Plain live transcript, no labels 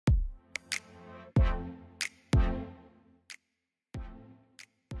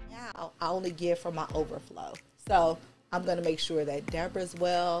now I only give from my overflow. So I'm going to make sure that Deborah's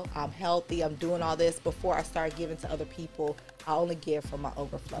well, I'm healthy, I'm doing all this before I start giving to other people. I only give from my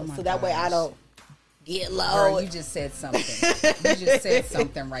overflow. So that way I don't get low. Girl, you just said something. You just said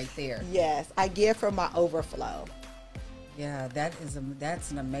something right there. Yes, I give from my overflow. Yeah, that's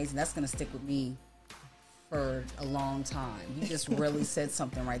an amazing. That's going to stick with me for a long time. You just really said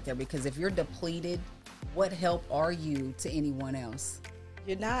something right there, because if you're depleted, what help are you to anyone else?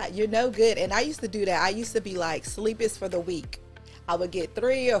 You're not. You're no good. And I used to do that. I used to be like, sleep is for the week. I would get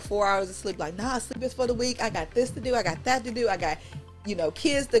 3 or 4 hours of sleep. Like, nah, sleep is for the week. I got this to do. I got that to do. I got,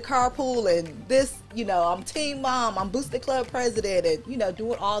 kids to carpool and this, I'm teen mom. I'm Booster Club president and,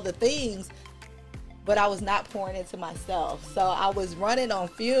 doing all the things. But I was not pouring into myself. So I was running on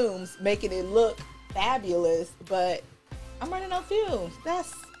fumes, making it look fabulous, but I'm running on fumes.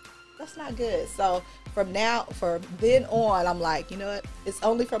 That's not good. So from then on, I'm like, you know what? It's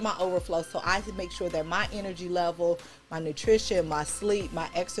only from my overflow. So I have to make sure that my energy level, my nutrition, my sleep, my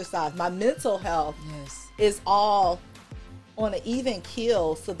exercise, my mental health is all on an even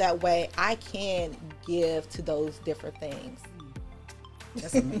keel, so that way I can give to those different things.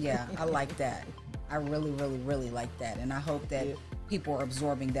 Yeah, I like that. I really, really, really like that. And I hope that people are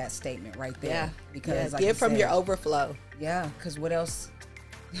absorbing that statement right there. Yeah. Because like give from your overflow. Yeah, because what else?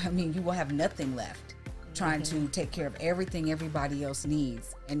 I mean, you will have nothing left trying to take care of everything everybody else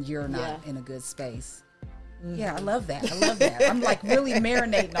needs, and you're not in a good space. Yeah, I love that. I'm like really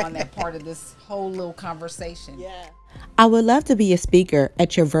marinating on that part of this whole little conversation. Yeah. I would love to be a speaker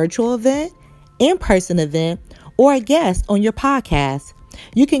at your virtual event, in-person event, or a guest on your podcast.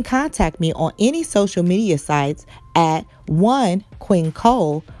 You can contact me on any social media sites at Queen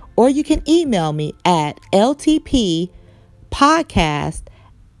Cole, or you can email me at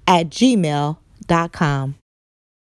ltppodcast@gmail.com.